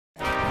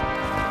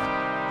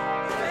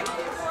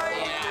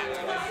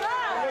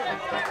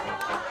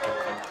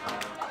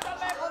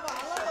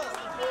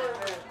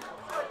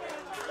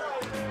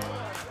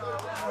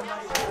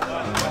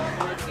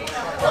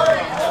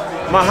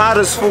My heart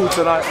is full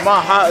tonight. My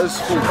heart is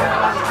full.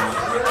 Well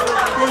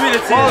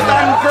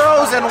done,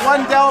 girls, and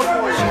one down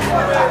boy.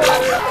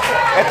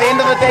 At the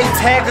end of the day,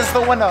 Tag is the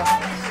winner.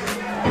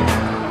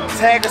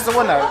 Tag is the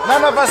winner.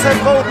 None of us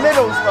have gold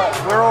medals, but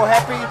we're all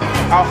happy.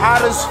 Our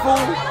heart is full.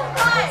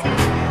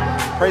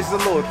 Praise the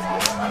Lord.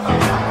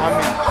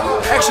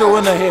 Amen. Actual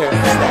winner here is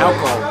the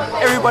alcohol.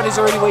 Everybody's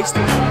already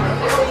wasted.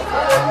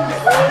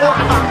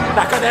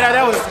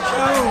 That was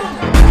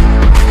cute.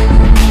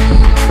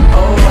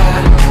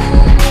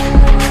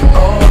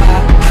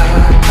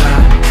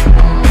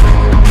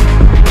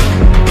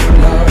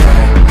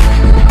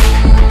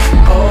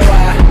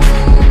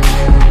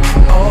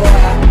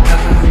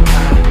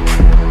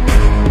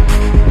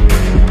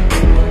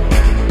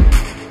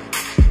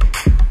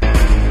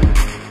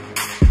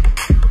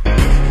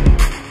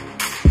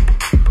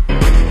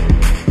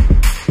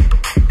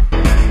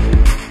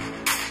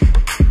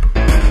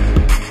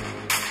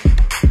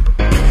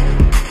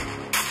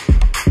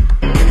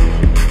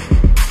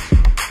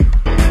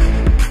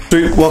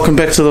 Welcome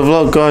back to the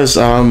vlog, guys.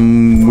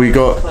 We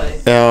got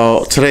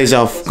today's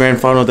our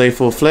grand final day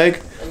for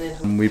flag.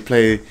 We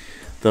play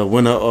the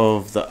winner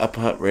of the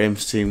Upper Hutt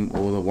Rams team,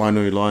 or the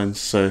Wainui Lions.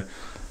 So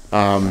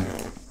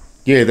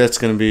yeah, that's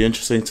going to be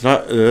interesting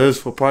tonight. It is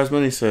for prize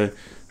money, so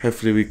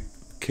hopefully we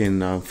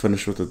can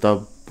finish with the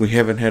dub. We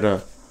haven't had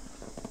a,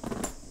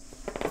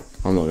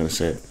 I'm not going to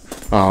say it.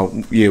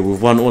 Yeah,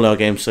 we've won all our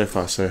games so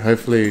far, so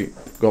hopefully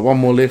got one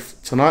more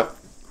left tonight.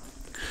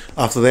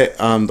 After that,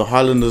 the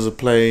Highlanders are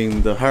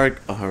playing the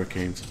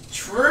Hurricanes.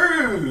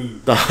 True!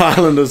 The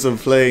Highlanders are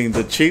playing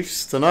the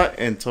Chiefs tonight,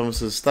 and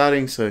Thomas is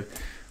starting, so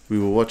we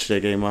will watch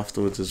that game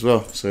afterwards as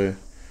well. So,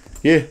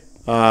 yeah,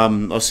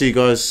 I'll see you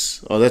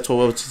guys. Oh, that's what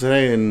we're up to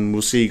today, and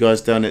we'll see you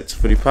guys down at Te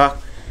Whiti Park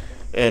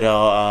at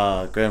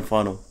our grand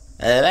final.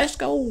 Let's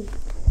go!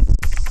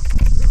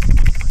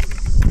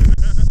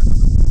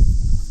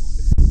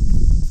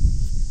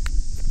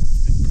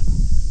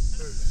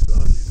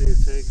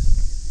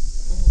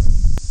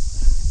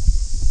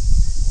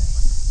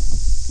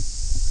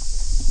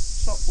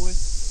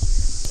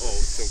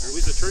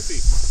 Where's the trophy?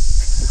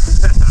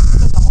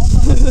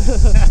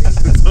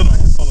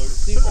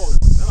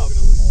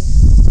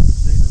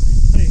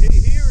 Hey, he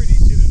already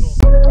said it on.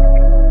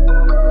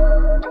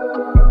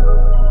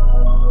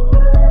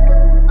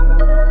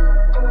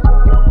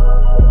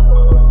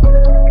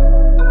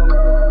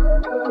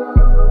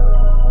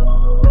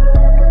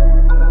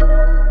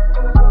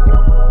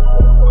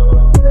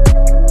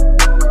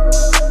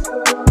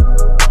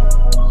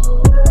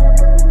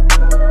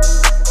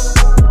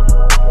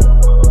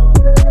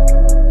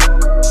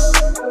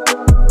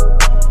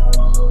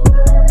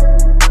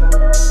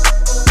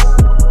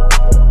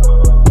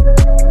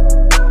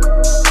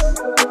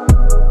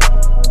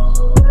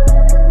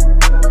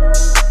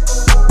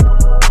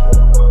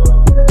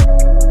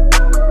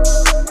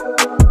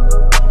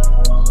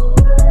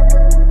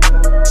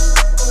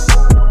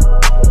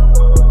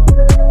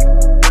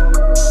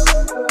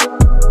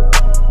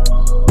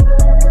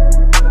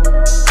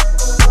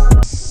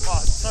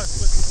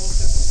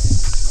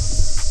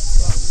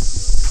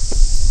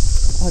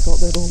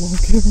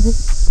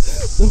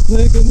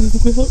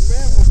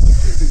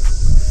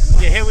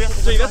 Yeah, here we are.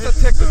 See, that's a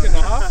tactic in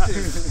the half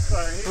team.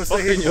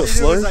 Fucking you're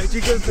slow. Like, did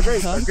you give it to me?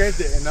 I grabbed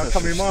it and they're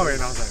coming my way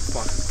and I was like,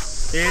 fuck.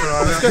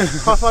 Yeah, let's go.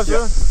 High five,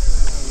 bro. High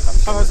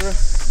five, bro.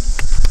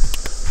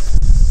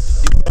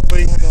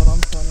 Oh my god,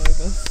 I'm so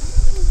nervous.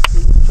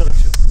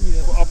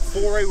 Yeah. We're up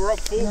 4, we're up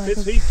 4,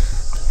 it's heat.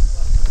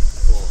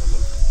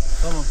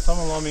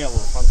 Someone line me up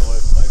with a front door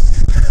over,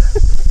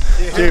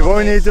 mate. Gee, what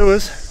we need to do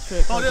is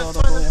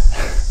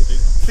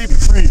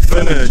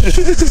finish.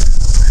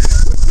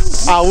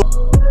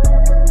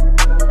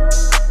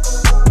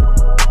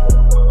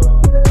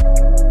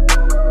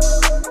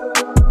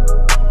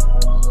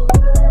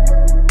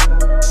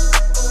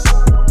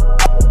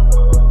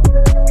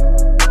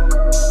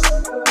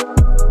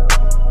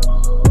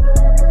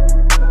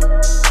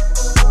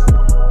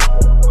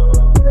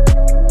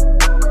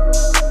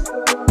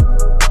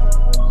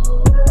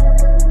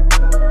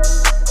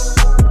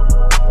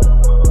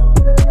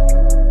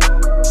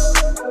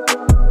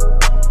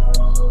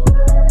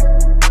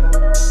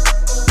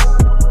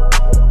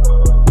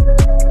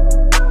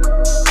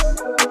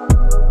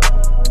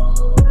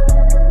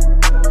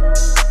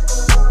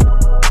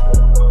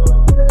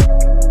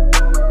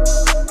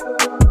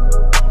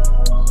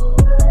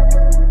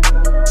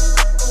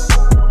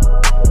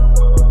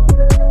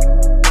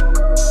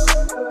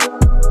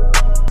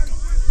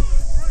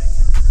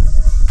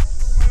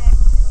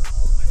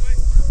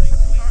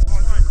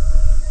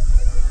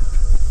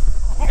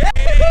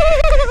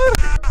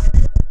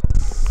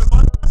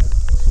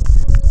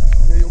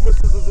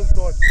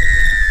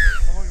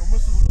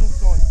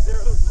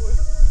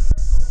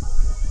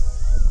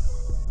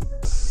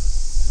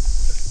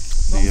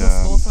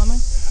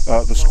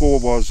 The score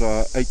was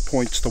 8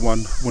 points to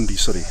 1, Windy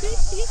City.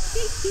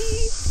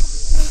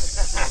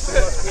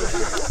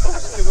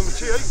 Give them a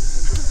cheer.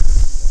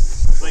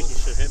 Make your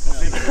shit happen.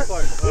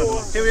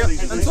 Here we are.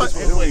 Inside.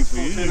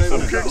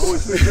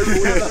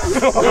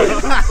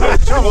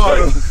 Come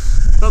on.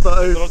 Not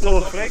the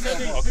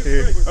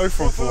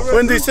 0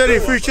 Windy City,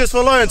 3 cheers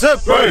for Lions.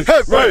 Hip, right,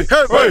 hip, right,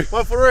 hip, right.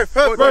 1 for Riff,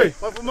 hip, right.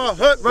 1 for Mark,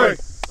 hip, right.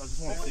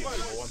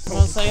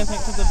 Want to say anything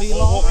to the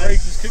vlog? It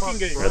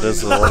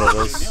is what it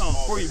is.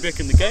 Before you back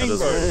in the game, It is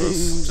bro. what it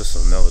is. Just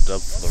another dub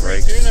for the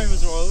Rakes.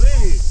 Turnovers are all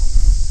there.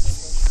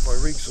 My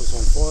rigs was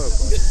on fire,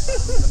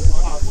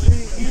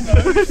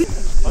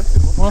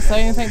 Want to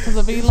say anything to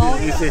the vlog?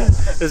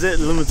 Is it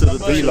limited to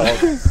the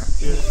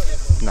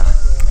vlog? Nah,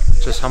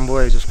 just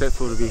humble, just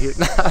grateful to be here.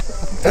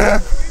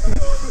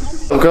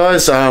 Well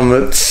guys,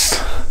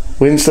 it's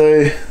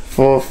Wednesday,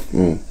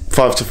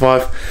 5 to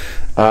 5.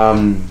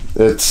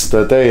 It's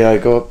the day I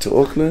go up to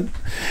Auckland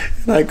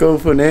and I go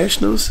for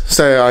nationals.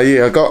 So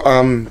yeah, I got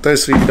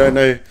those of you who don't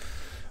know,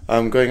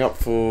 I'm going up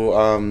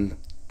for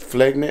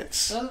flag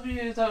nets. Those of you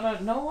who don't know,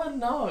 no one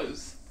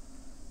knows.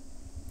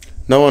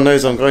 No one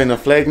knows I'm going to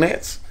flag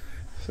nets.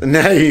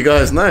 Now you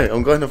guys know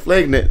I'm going to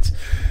flag nets.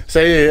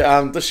 So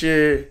yeah, this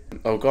year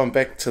I'm going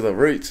back to the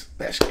roots.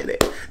 Let's get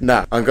it.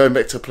 Nah, I'm going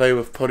back to play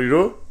with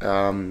Porirua,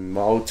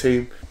 my old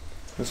team.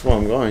 That's why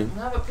I'm going.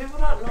 No, but people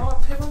don't know.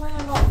 People may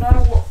not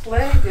know what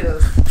flag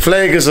is.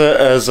 Flag is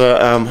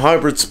a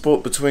hybrid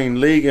sport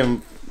between league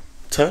and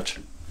touch.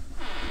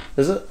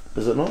 Is it?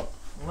 Is it not?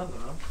 I don't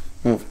know.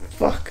 Oh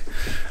fuck.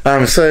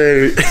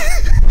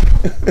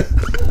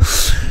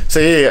 So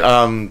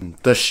yeah,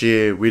 this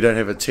year we don't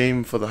have a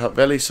team for the Hutt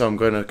Valley, so I'm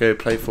going to go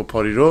play for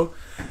Porirua.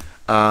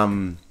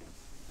 And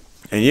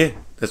yeah,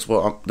 that's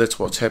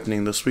what's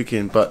happening this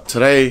weekend. But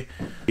today,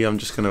 I'm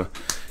just gonna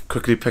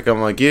quickly pick up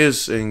my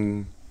gears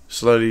and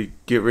slowly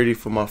get ready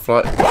for my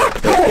flight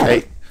at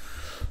 8.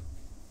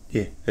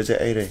 Yeah, is it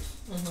 8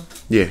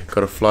 Yeah,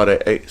 got a flight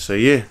at 8. So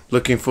yeah,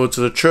 looking forward to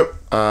the trip.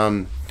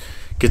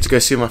 Get to go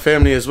see my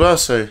family as well,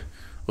 so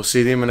we'll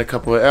see them in a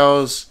couple of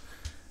hours.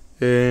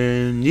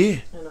 And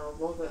yeah,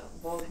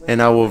 and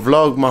I will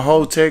vlog my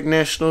whole tag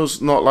nationals,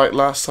 not like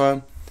last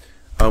time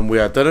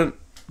where I didn't,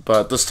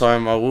 but this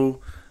time I will.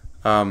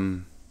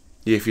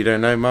 Yeah, if you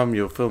don't know, Mum,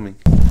 you're filming.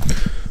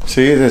 So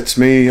yeah, that's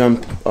me.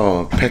 I'm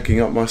packing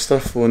up my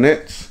stuff for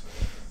nets.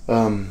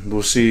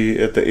 We'll see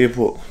you at the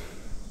airport.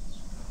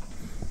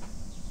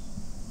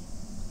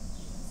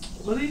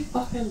 What are you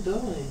fucking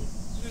doing?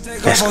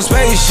 Take off on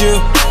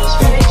spaceship.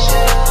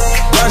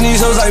 Watch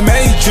these hoes like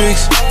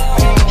Matrix.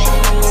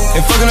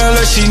 And fucking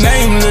unless she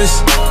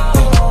nameless.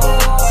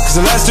 Cause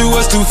the last two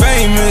was too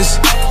famous.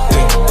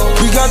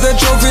 We got that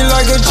trophy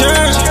like a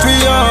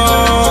champion.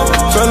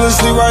 Fell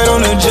asleep right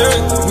on the jet.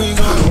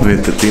 We're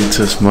at the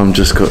dentist. Mum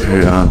just got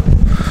her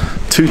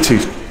 2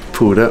 teeth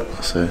pulled out,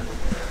 so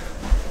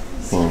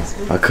well,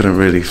 I couldn't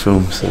really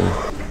film, so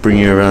bring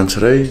you around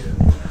today.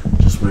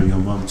 Just waiting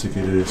on Mum to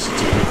get her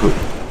certificate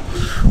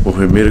or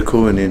her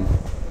medical, and then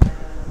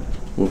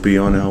we'll be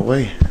on our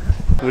way.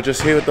 We're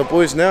just here with the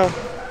boys now.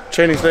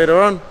 Training's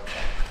later on.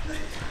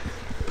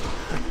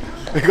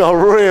 We got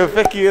Roy and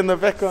Vicky in the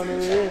back on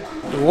over here.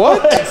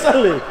 What?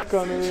 Sally. Back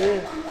on over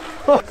here.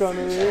 Back on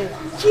over here.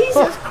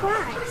 Jesus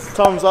Christ.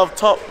 Tom's up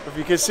top, if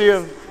you can see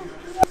him.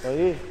 Oh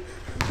yeah.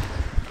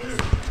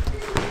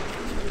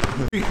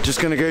 Just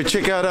gonna go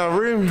check out our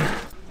room.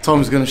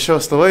 Tom's gonna show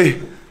us the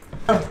way.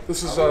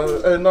 This is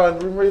our 09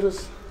 room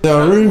raiders.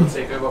 Our room.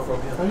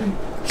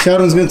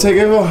 Sheldon's gonna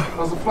take over.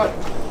 How's the flight?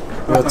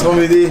 Yeah,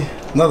 Tommy there.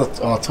 Another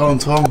Tom.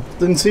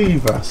 Didn't see you,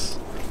 Bass.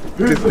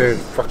 Get that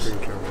fucking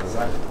camera.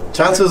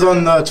 Chances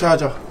on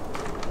charger.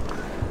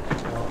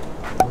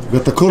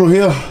 Got the koro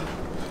here.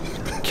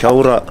 Kia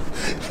ora.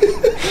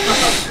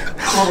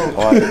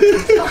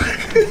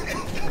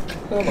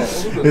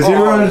 Is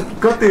everyone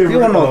got their room?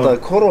 You're not the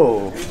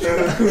koro.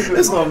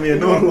 That's not me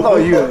and Noro. Oh,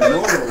 you and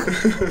Noro.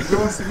 Who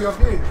wants to be up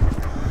here?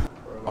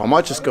 I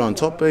might just go on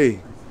top, eh?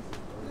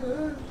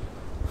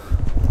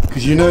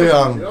 Cause you know,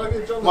 I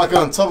might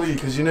go on top of you,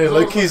 cause you know,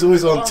 Loki's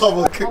always on top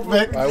of the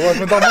kickback. I work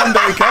with on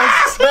Monday,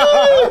 cuz.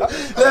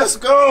 Let's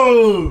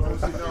go!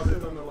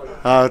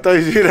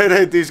 Those you don't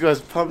know, these guys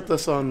pumped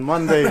us on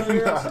Monday,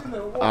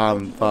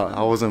 but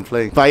I wasn't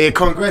playing. But yeah,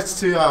 congrats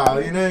to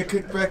you know,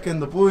 kickback and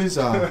the boys.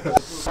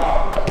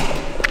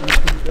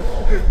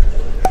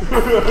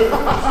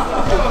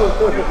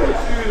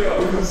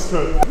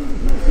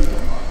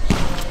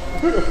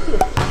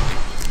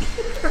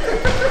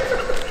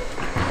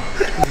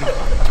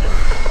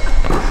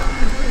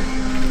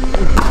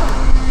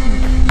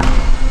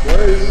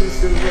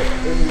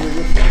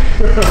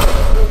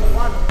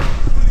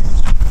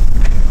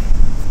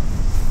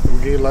 We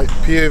get like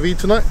POV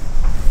tonight.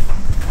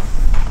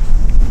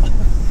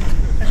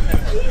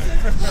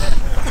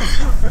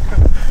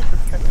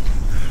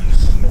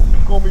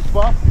 Call me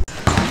Bob.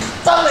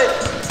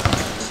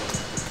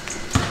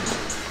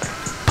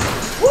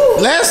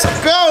 Let's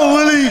go,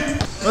 Willie!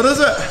 What is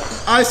it?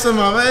 Ice in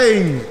my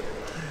vein.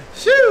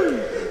 Shoo!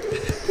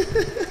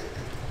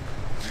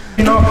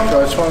 You know, I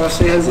just want to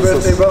say happy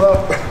birthday, brother.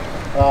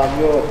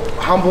 You're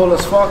humble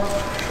as fuck.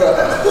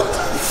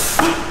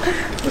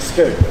 Let's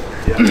go.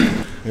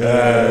 Yeah.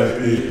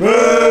 Happy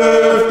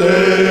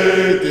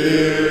birthday,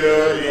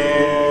 dear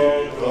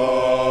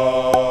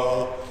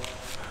Yonka.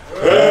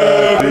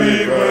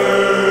 Happy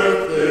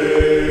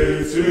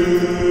birthday to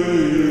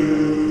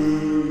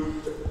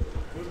you.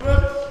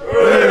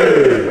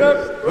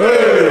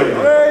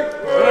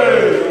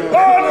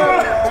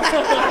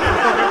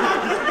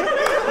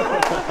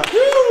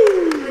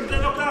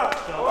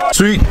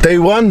 Sweet, day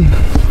one.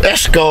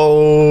 Let's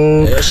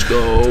go. Let's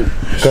go.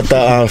 Got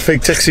the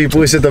fake taxi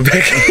boys at the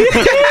back.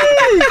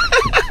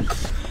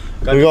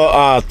 We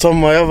got Tom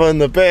Mayava in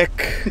the back.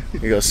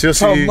 We got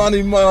Siosi. Tom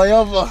Money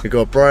Mayava. We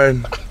got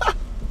Brian.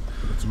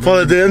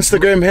 Follow the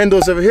Instagram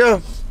handles over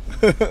here.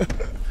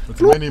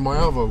 It's Mini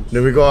Mayava.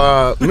 Then we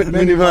got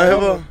Mini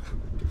Mayava.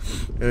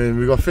 And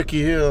we got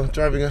Vicky here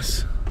driving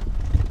us.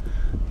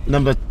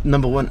 Number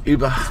one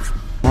Uber.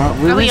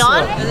 Are we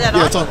on? Is that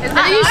Yeah, on? it's on.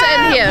 Are you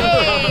sitting here?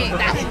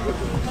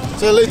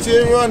 Say hello to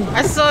everyone.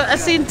 I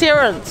seen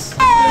Terrence.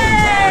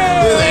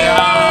 There they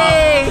are.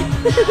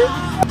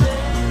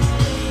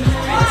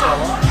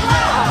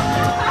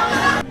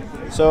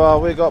 So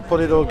we got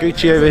Polydor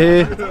Gucci over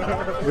here.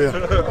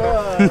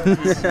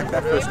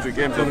 First two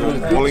games on the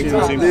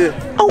Wellington team.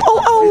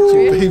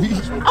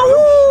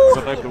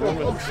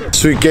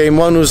 Sweet, game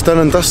one was done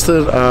and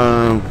dusted.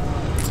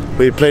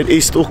 We played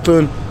East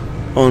Auckland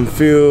on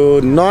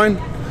field 9.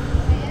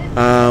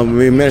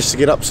 We managed to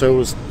get up,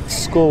 so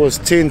score was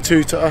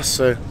 10-2 to us.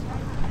 So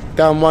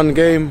down one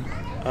game,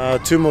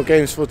 2 more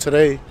games for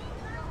today.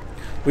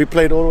 We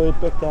played all the way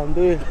back down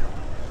there,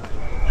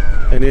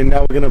 and then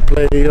now we're gonna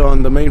play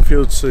on the main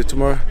field. So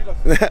tomorrow.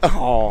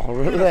 Oh,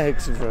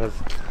 relax, bro.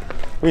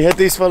 We had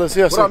these fellas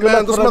here. What So up,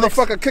 man? This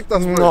motherfucker kicked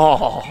us, bro.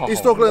 No.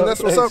 East Auckland,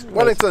 that's what's up.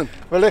 Wellington.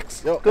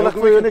 Relax. Yo, Good luck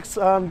for your next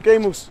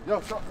game, Moose.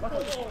 Yo,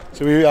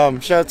 So we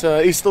shout out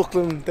to East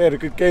Auckland. They had a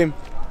good game.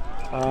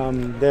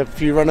 They had a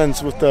few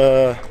run-ins with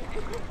the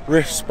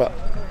refs, but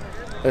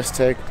let's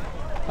take.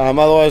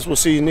 Otherwise, we'll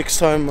see you next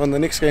time on the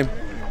next game.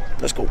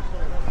 Let's go.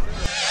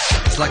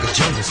 It's like a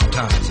jungle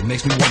sometimes. It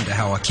makes me wonder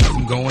how I keep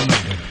from going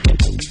under.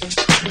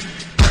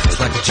 It's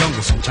like a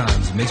jungle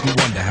sometimes. It makes me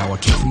wonder how I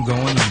keep from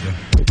going under.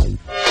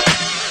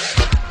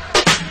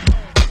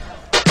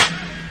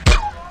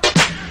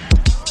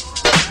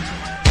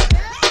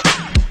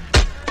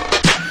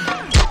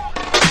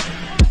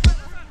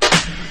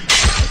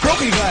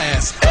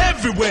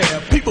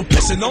 Everywhere, people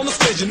pissing on the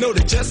stage, you know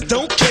they just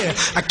don't care.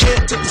 I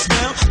can't take the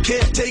smell,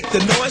 can't take the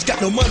noise.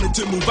 Got no money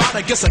to move out,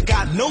 I guess I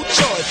got no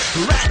choice.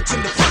 Rats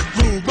in the front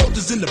room,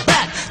 roaches in the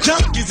back,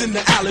 junkies in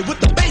the alley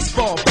with the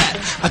baseball bat.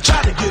 I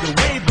tried to get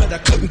away, but I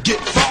couldn't get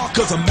far,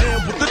 cause a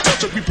man with the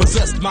touch of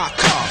repossessed my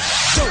car.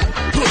 Don't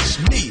push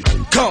me,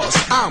 cause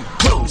I'm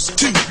close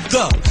to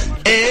the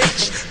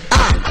edge.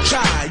 I'm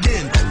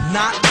trying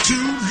not to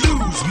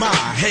lose my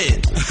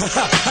head.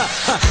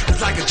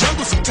 It's like a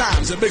jungle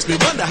sometimes. It makes me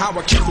wonder how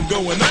I keep from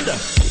going under.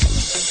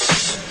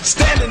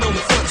 Standing on the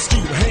front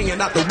stoop,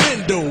 hanging out the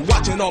window,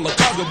 watching all the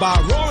cars go by,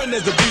 roaring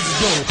as the breeze is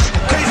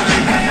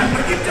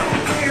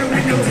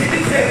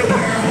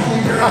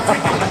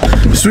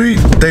blowing. Sweet,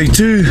 day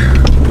 2.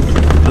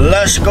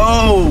 Let's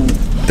go.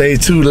 Day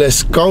 2,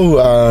 let's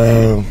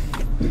go.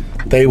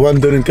 Day 1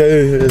 didn't go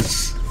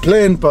as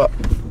planned, but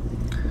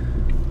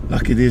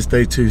lucky there's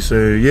day 2. So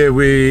yeah,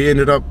 we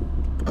ended up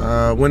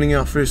winning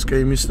our first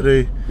game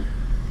yesterday,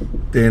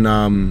 then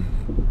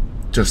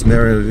just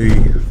narrowly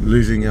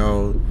losing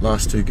our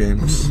last 2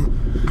 games.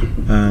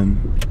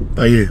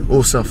 But yeah,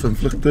 all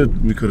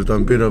self-inflicted. We could have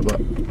done better, but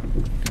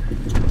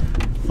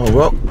oh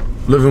well,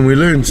 live and we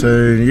learn.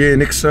 So yeah,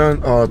 next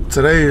round,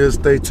 today is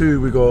day 2.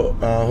 We got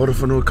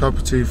Horowhanua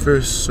Kapiti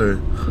first, so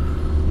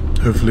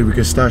hopefully we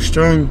can start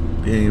strong.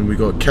 And we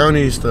got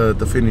Counties, the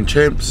defending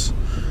champs,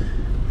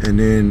 and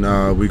then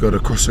we got a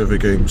crossover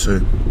game.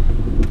 So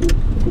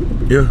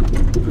yeah,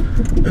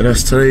 and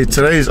that's today.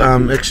 Today's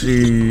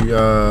actually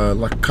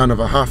like kind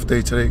of a half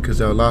day today, because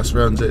our last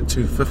round's at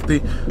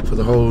 2:50 for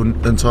the whole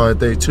entire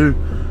day 2.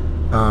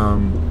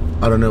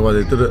 I don't know why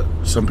they did it.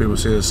 Some people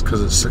say it's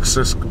because it's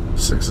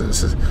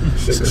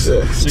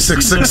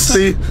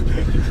 660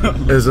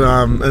 is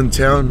in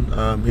town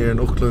here in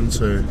Auckland,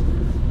 so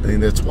I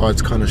think that's why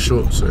it's kind of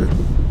short. So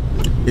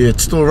yeah,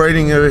 it's still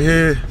raining over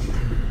here.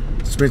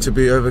 It's meant to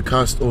be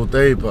overcast all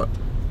day, but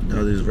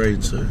now there's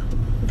rain. So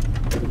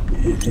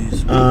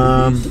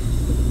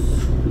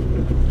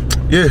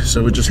yeah,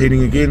 so we're just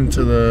heading again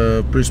to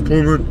the Bruce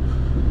Pullman,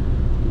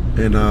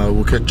 and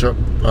we'll catch up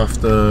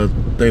after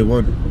day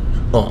 1.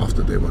 Oh,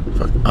 after day 1.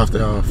 Fuck,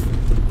 after our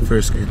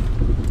first game.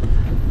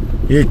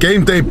 Yeah,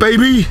 game day,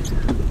 baby.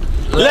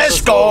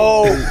 Let's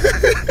go.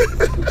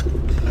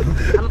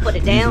 I'ma put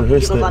it down,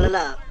 you gon' fall in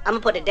love. I'ma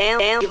put it down,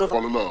 you gon'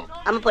 fall in love.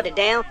 I'ma put it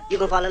down, you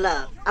gon' fall in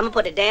love. I'ma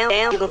put it down,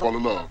 you gon' fall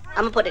in love.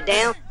 I'ma put it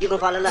down, you gon'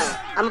 fall in love.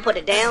 I'ma put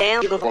it down,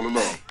 you gon' fall in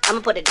love. I'ma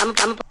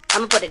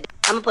put it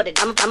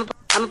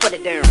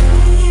down.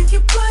 If you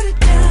put it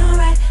down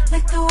right,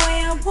 like the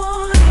way I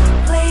want it,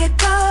 play it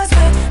cards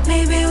right,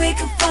 maybe we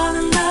can fall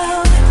in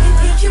love.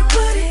 If you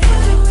put it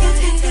down,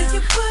 if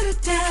you put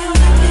it down,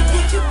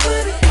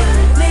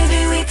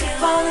 maybe we can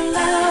fall in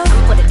love.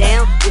 I'ma put it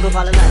down, you gon'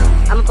 gon' fall in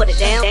love. I'ma put it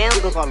down,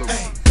 you gon' follow me.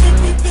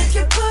 If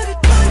you put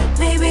it down,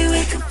 maybe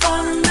we can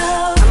fall in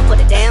love. I'ma put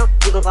it down,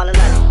 you gon' fall in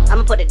love.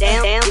 I'ma put it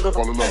down, you gon'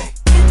 fall in love.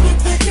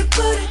 If you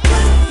put it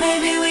down,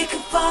 maybe we can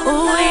fall in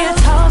love. Ooh, your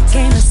talk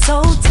game is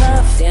so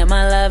tough. Damn,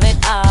 I love it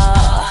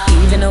all.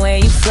 Even the way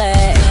you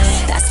flex,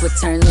 that's what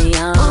turns me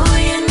on. Ooh,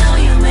 you know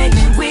you make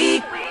me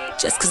weak,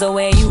 just cause the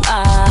way you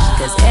are.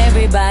 Cause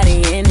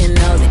everybody in here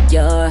know that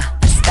you're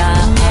a star.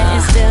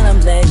 And still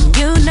I'm letting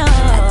you know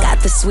I got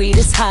the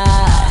sweetest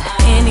heart.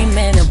 Any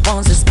man that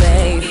wants this,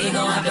 babe, you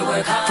gon' have to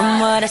work hard. From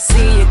what I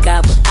see, you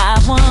got what I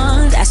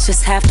want. That's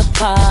just half the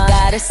part.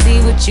 Gotta see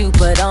what you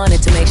put on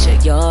it to make sure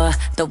you're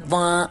the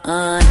one.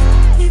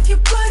 If you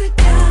put it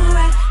down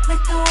right,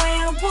 like the way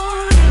I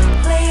want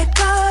it, play it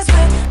cards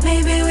right,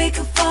 maybe we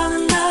can fall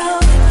in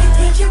love.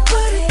 If you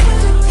put it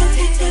down,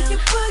 if you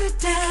put it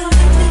down,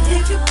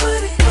 if you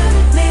put it down,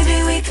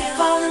 maybe we can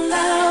fall in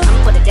love.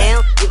 I'ma put it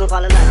down, you gon'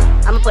 fall in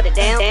love. I'ma put it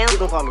down, you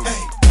gon' follow me.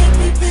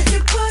 If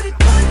you put it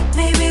down,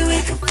 maybe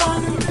we can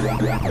fall in love.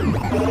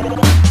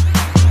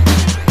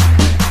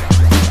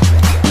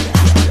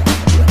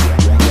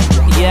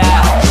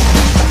 Yeah,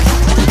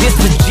 this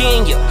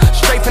Virginia,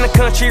 straight from the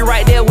country,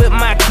 right there with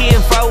my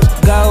kinfolk.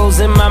 Goes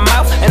in my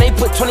mouth, and they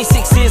put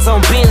 26s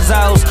on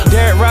benzos.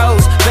 Dirt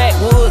roads,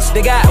 backwoods,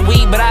 they got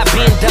weed, but I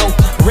been dope.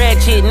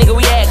 Ratchet, nigga,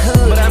 we act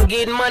hood, but I'm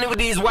getting money with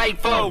these white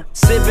folk.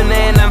 Sippin'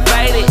 and I'm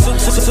faded,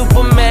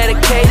 super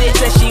medicated.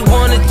 Said she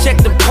wanna check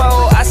the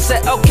pole, I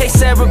said, okay,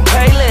 Sarah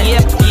Palin.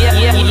 Yep.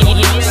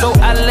 So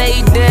I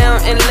lay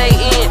down and lay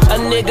in, a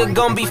nigga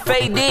gon' be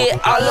faded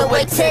all the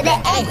way to the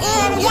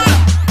AM,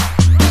 yeah.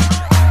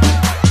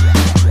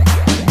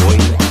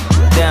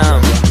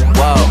 Down,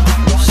 whoa,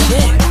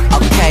 shit.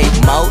 Okay,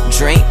 more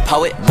drink,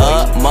 pour it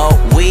up, more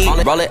weed,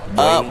 roll it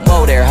up,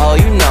 whoa there, ho,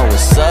 you know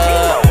what's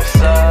up.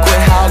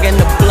 Quit hogging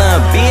the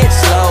blunt, bitch,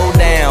 slow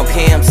down.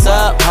 Pimps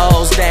up,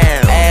 hoes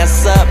down,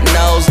 ass up,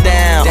 nose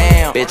down.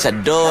 Damn, bitch, I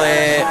do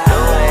it.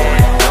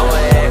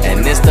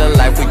 And it's the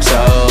life we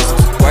chose.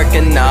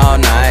 Working all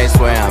night,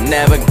 swear I'm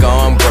never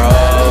going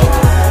broke,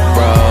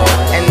 bro.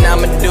 And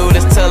I'ma do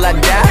this till I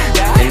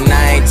die. And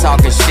I ain't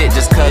talking shit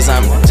just cause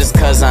I'm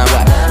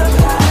what?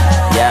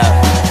 Yeah.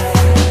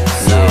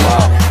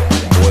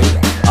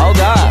 Oh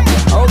God,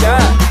 oh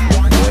God.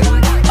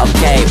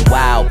 Okay,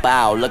 wow,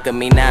 bow, look at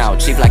me now.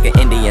 Cheap like an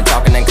Indian,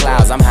 talking in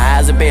clouds. I'm high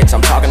as a bitch,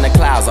 I'm talking to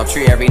clouds. I'll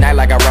treat every night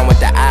like I run with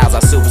the aisles. I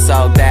super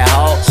soak that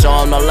hoe, show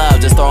 'em no love,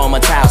 just throw 'em a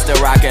towel. Still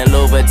rocking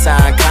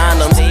Louboutin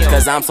condoms,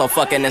 cause I'm so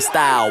fucking in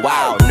style.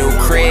 Wow, new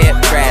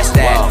crib, trash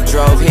that.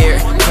 Drove here,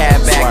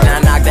 cab back, now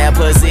knock that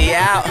pussy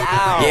out.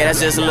 Yeah, that's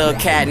just a little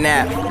cat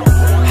nap.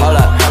 Hold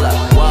up,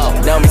 whoa.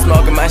 Don't be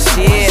smoking my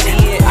shit,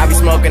 I be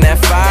smoking that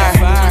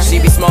fire. She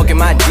be smoking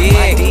my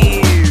dick.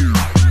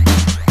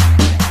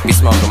 Be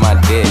smoking my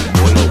dick,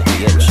 boy, no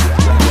bitch.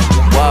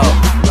 Whoa,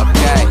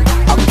 okay,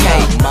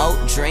 more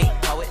drink,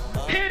 poet.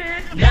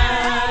 Na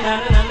na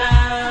na na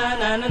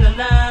na na na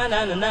na na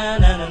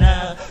na na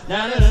na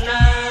na na.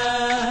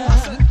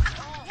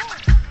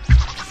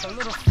 It's a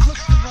little flip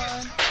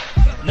divine.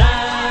 Na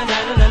na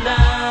na na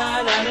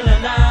na na na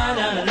na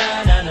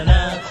na na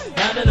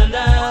na na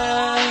na.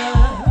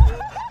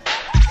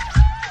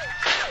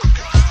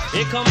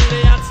 Here come the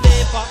hot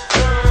sleeper.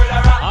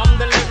 I'm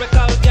the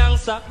lyrical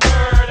gangster.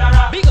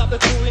 Big up the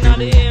crew in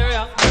the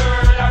area.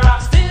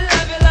 Still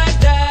love you like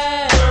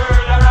that.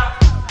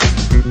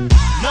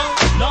 No,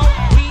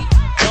 we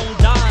don't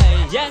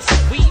die. Yes,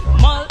 we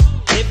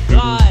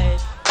multiply.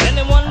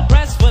 Anyone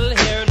press will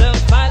hear the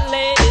fat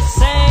lady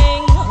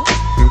sing.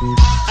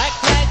 Act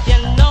like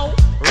you know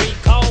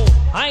Rico.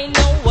 I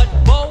know what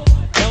Bo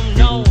don't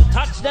know.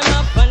 Touch them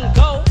up and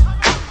go.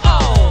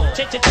 Oh,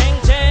 ching.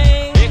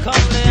 Here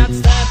come the hot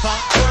stepper.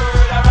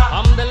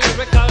 I'm the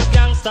lyrical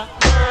gangster.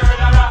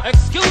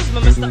 Excuse me,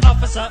 Mr.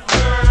 Officer.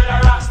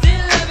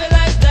 Still love you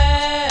like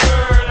that.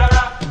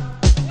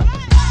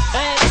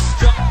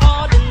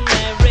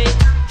 Extraordinary,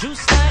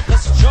 juice like a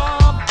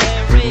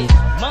strawberry.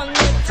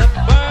 Money to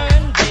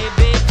burn,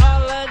 baby,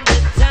 all of the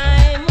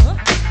time.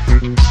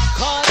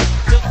 Caught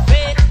to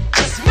fit,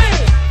 just me.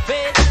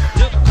 Fit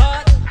to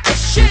cut the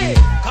shit.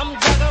 Come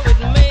juggle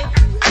with me.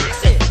 Fix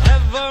it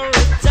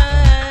every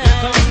time. Here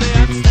come the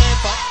hot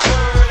stepper.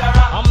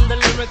 I'm the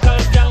lyrical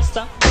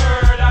gangster.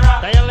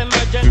 Dial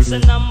emergency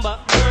number.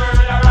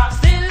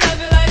 Still love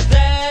you like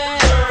that.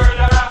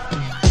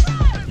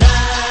 Na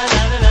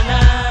na na na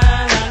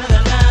na na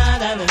na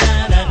na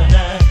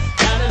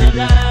na na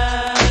na.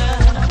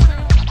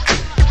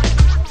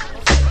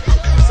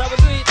 So we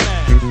do it,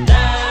 man.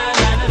 Na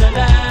na na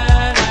na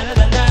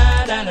na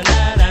na na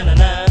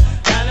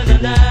na na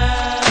na.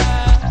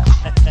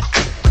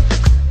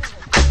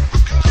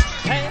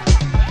 Hey,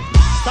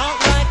 start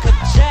like a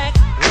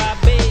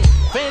jackrabbit,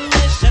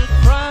 finish in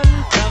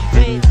front of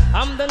it.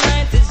 I'm the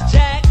 90s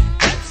Jack.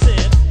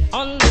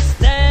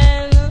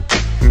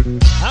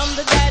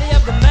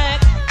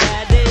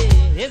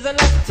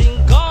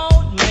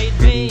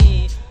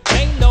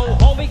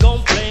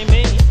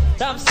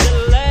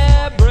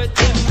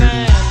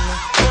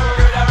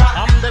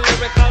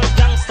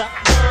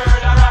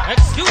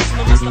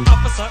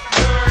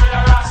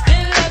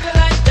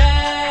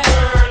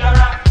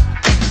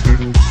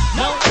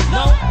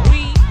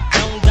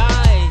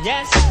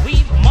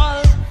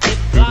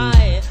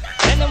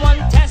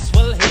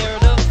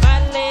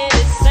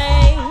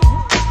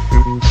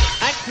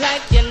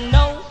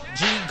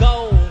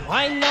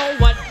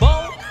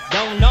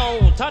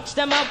 Watch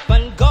them up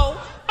and go.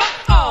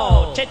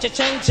 Oh,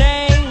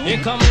 cha-cha-ching-ching. Here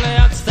come the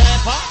hot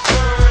stepper.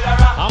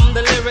 I'm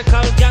the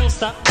lyrical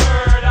gangster.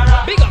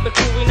 Big up the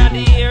crew in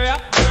the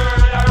area.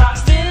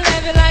 Still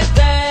living like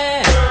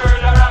that.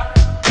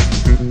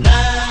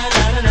 Na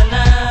na na na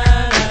na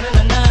na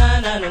na na na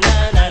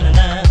na na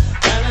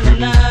na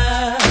na.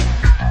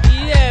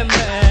 Yeah,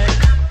 man.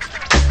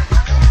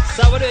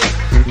 So what it?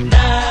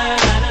 Na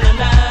na na na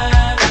na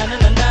na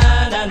na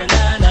na na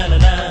na na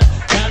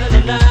na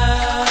na.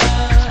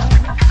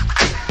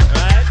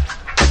 Right?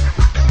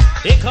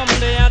 Here come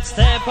the hot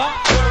stepper.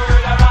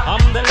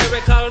 I'm the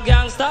lyrical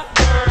gangster.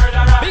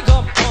 Big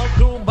up all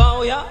crew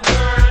bow ya.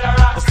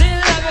 Still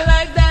love you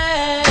like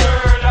that.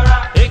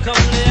 Here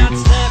come the hot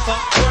stepper.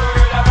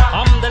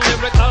 I'm the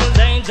lyrical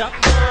danger.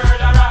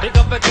 Big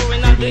up the crew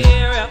in the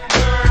area.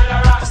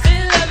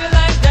 Still love you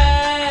like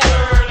that.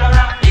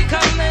 Here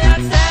come the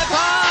hot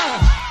stepper.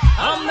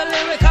 I'm the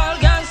lyrical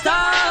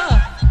gangster.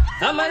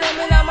 I'm a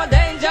living, I'm a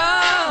danger.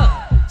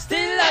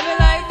 Still love you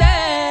like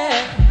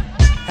that.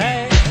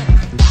 Hey.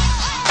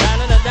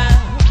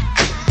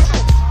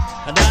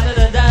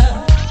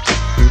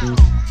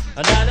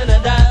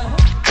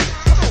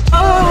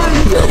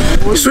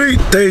 Sweet,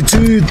 day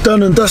 2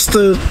 done and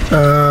dusted.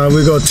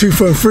 We got 2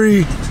 from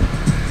 3.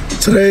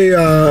 Today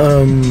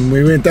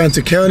we went down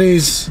to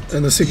counties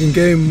in the second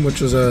game, which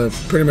was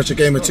pretty much a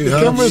game of 2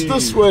 halves. The camera's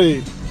this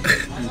way.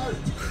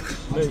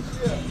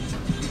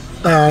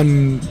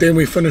 Then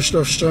we finished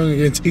off strong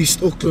against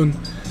East Auckland,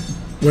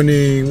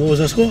 winning, what was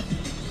that score?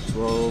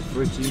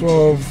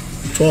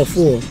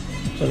 12-4.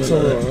 Yeah,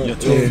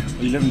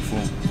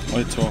 11-4.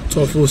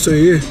 12-4, so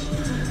yeah.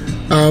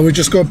 We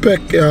just got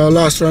back. Our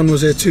last run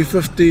was at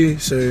 250,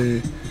 so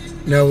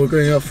now we're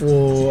going out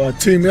for a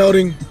team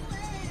outing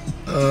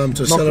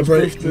to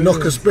celebrate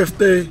Nocka's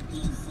birthday.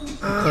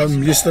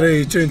 Yesterday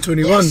he turned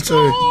 21,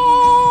 so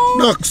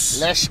Knox,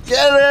 let's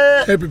get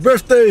it! Happy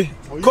birthday,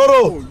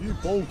 Koro!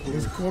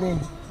 There's Koro.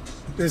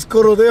 There's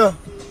Koro there.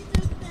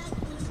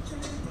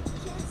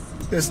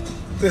 There's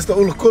the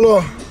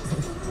Ulukula.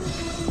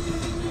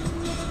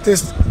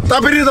 There's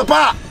Tabiri the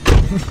Pa!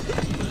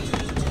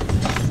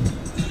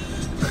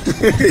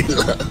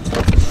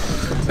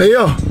 Hey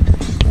yo,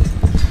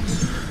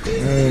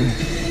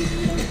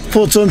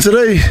 thoughts on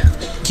today?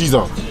 Cheese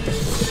up.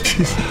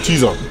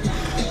 Cheese up.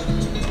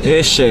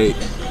 Yeah, shake.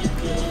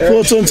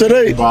 Thoughts on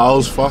today? Bro, it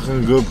was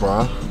fucking good,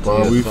 bro.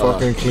 Yeah, we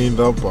fucking cleaned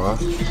up, bro.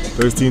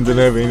 Those teams didn't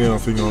have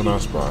anything on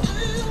us, bro.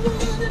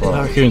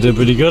 I reckon we did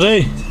pretty good,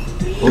 eh?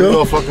 We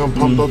got fucking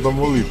pumped up the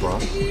movie, bro.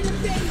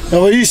 How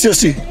about you,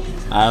 Sissy?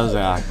 That was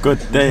a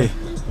good day.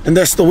 And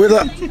that's the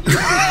weather.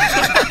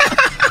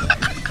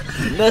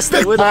 That's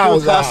the weather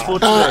forecast for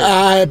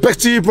today. Back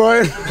to you,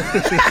 Brian.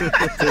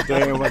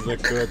 Today was a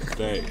good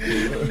day.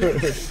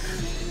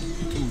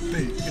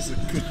 It's a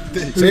good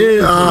day. So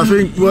yeah, I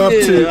think we're up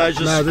to. I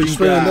just Nah, they're just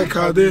playing that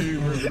card there.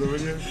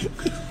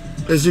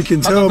 As you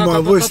can tell,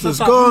 my voice is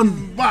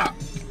gone.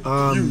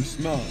 So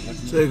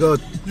we got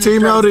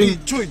team outing.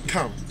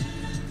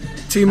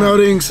 Team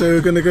outing, so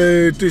we're gonna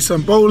go do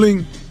some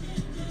bowling.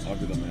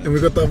 And we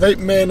got the vape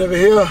man over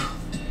here.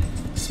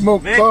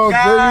 Smoke dog,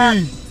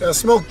 baby. Yeah,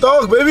 smoke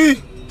dog,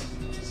 baby.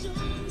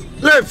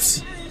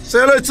 Lips, say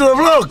hello to the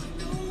vlog.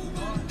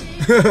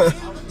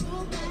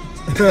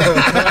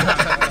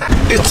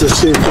 It's a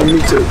shame for me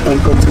to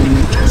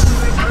continue.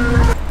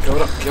 Kia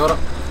ora, kia ora.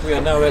 We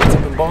are now at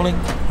Tipping Bowling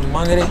in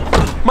Mangere.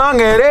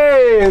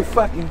 Mangere!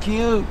 Fucking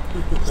cute.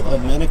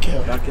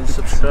 Like and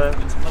subscribe.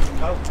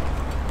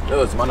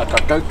 No, it's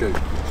Manakakoko.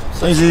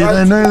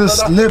 They know this.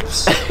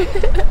 Lips,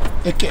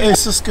 aka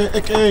Cisco,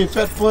 aka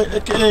Fat Boy,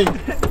 aka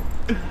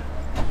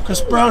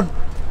Chris Brown.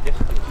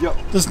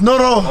 This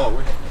Noro,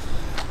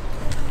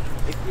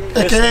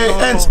 aka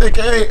Ants,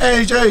 aka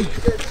AJ,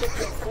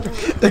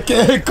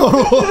 aka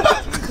Koro.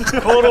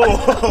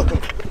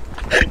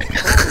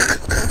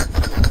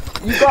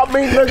 You got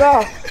me,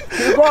 nigga.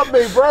 You got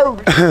me, bro.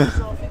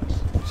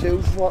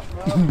 Choose what?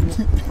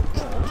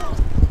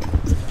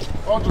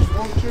 I just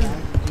want you.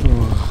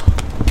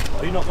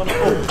 Are you not gonna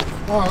bowl?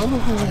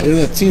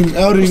 Yeah, team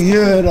outing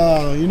here at,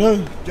 you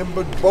know,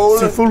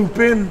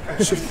 Sefulupin.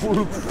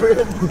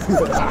 Sefulupin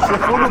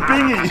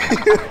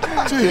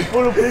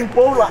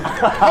bowler.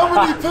 How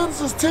many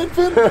pins is 10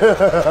 pin?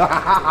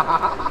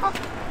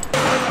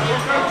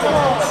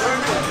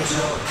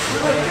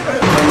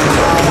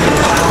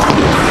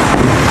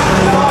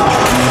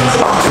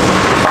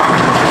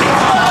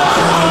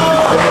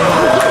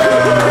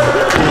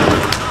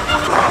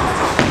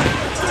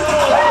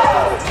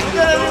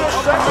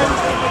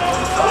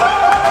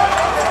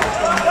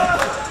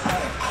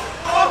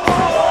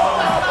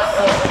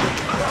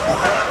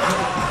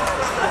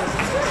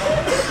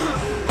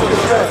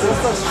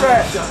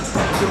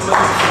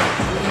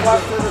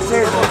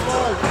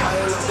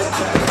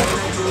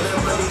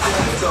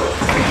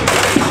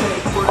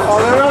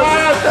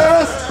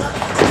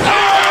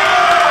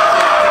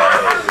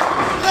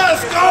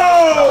 Let's go!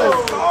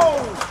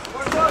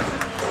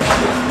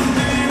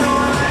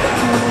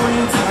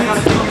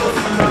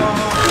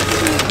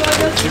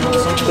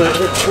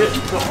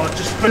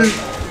 Just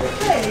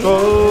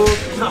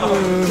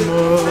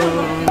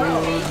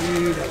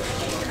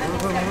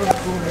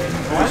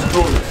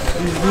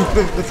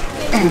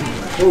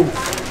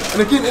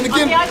And again, and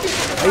again. How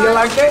you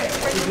like that?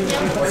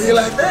 How you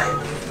like that?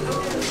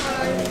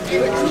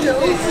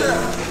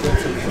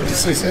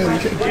 Just say Sam,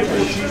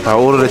 I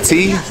ordered a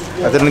tea.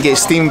 I didn't get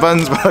steamed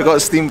buns, but I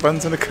got steamed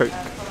buns and a Coke.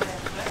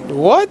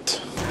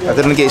 What? I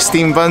didn't get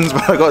steamed buns,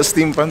 but I got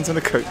steamed buns and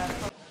a Coke.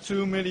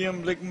 2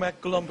 million Big Mac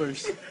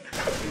Columbus.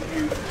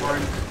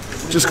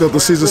 just got the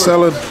Caesar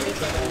salad.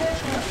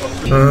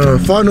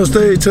 Finals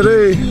day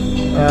today.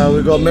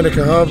 We got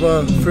Manukau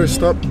Harbour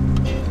first up.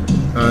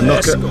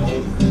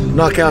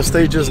 Knockout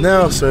stages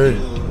now, so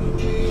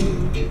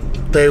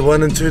day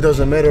 1 and 2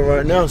 doesn't matter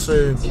right now,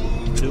 so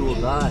do or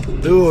die.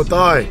 Do or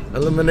die.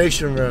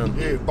 Elimination round.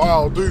 Yeah, die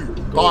or do.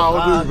 Die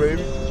or do,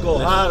 baby. Go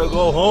hard or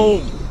go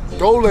home.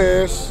 Go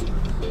last.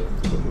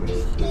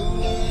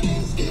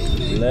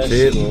 Let's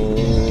go.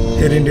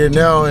 Heading there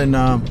now, and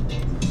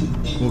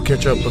we'll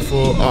catch up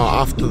before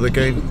after the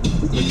game.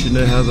 Let you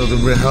know how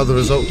the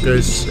result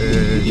goes.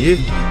 Yeah,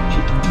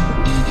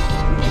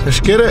 let's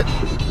get it.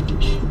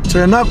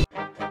 Turn up.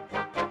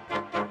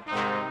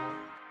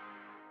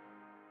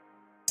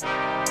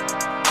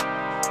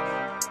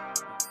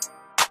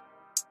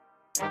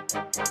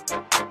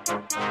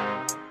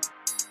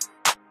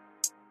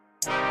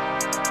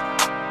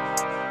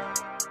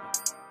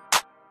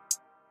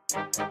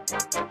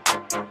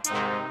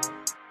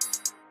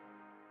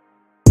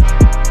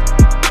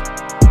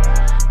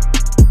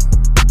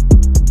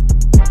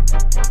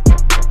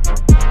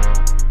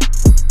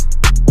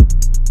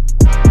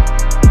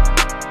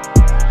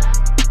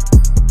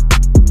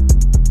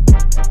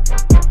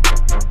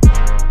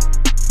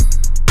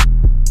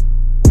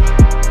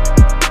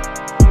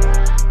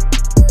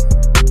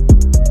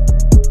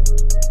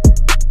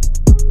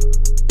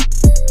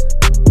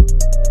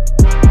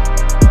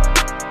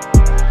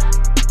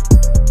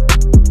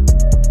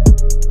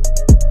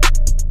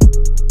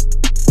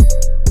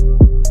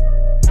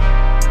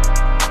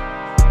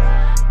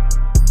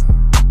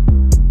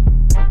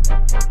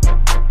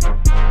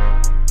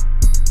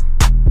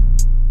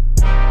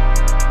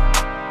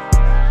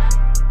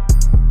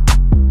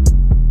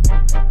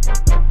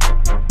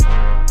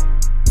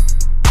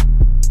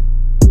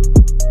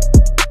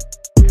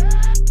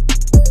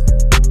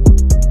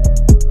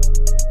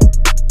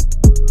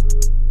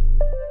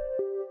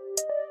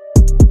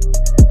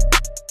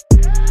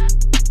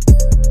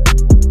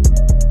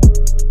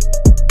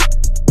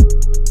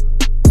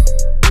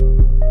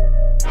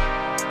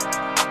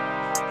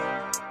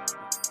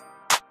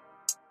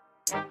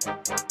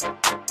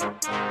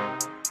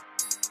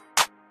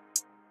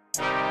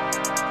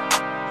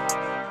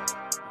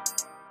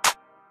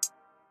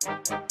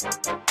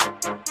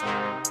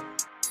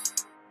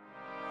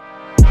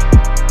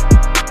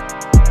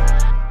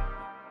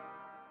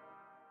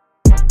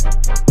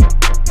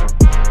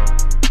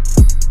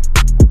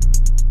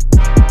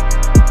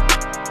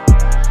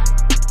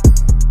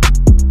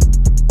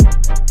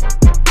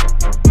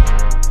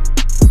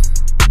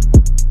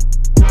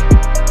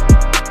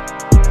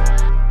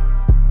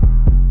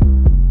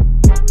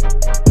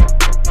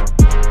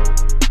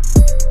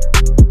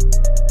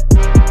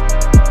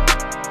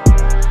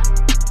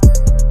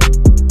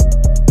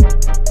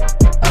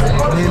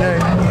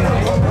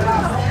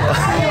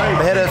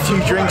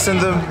 In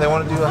them, they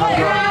want to do a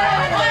hunger.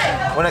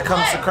 When it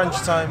comes to crunch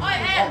time,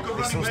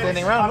 they're still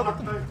standing around. Look at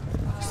them.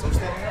 Still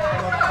standing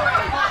around.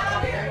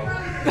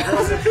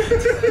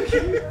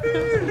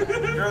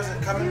 Girls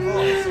are coming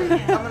twice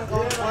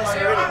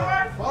already.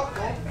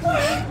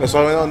 That's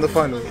why we're on the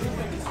final.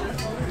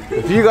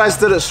 If you guys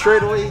did it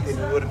straight away, then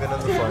you would have been on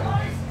the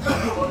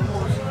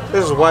final.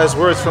 This is wise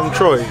words from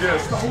Troy.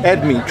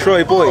 Add me,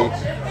 Troy boy.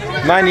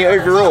 90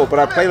 overall, but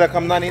I play like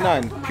I'm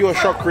 99. Pure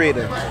shot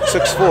creator.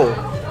 6'4".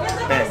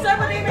 Bang.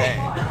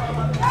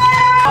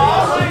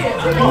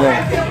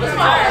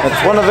 Yeah.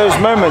 It's one of those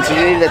moments you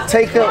either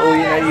take it or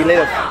you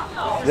let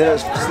it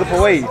slip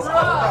away.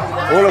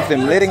 All of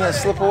them letting it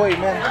slip away,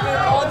 man.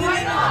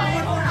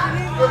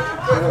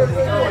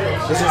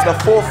 This is the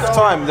 4th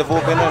time they've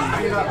all been in,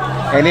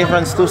 and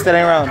everyone's still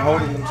standing around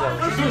holding themselves.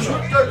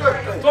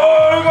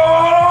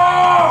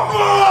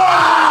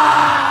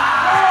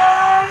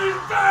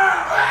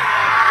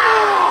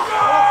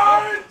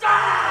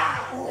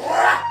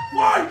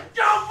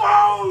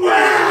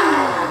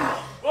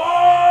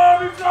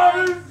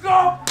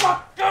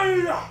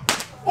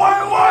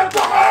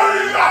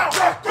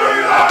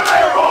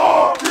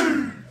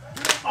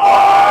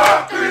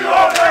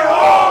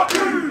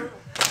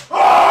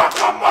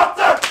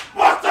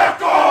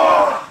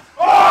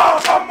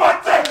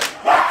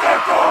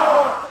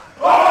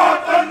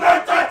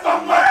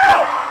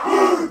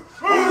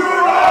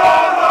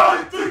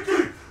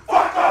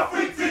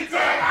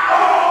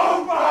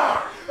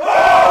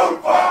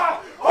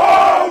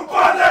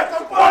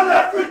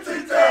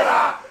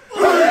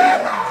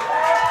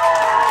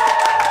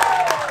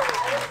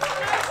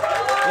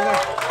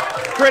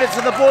 Credit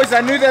to the boys,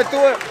 I knew they'd do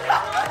it.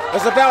 It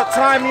was about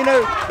time,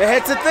 they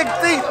had to dig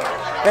deep.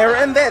 They were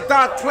in that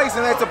dark place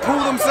and they had to pull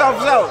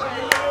themselves out.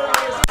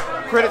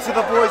 Credit to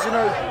the boys, you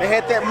know, they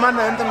had that money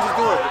in them to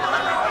do it.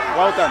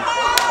 Well done.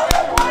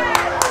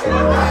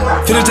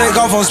 Finna take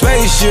off on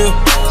spaceship.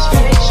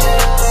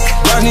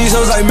 Watching these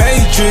hoes like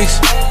Matrix.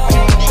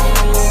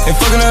 And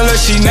fucking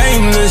unless she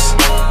nameless.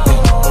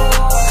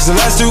 Cause the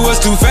last two was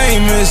too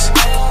famous.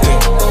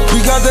 We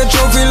got that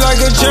trophy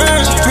like a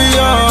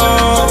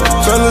champion.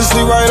 Fell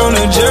asleep right on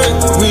the jet,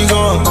 we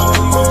gone.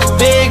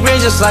 Big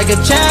range just like a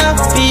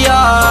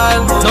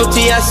champion. No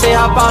TSA,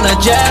 hop on a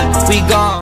jet, we gone.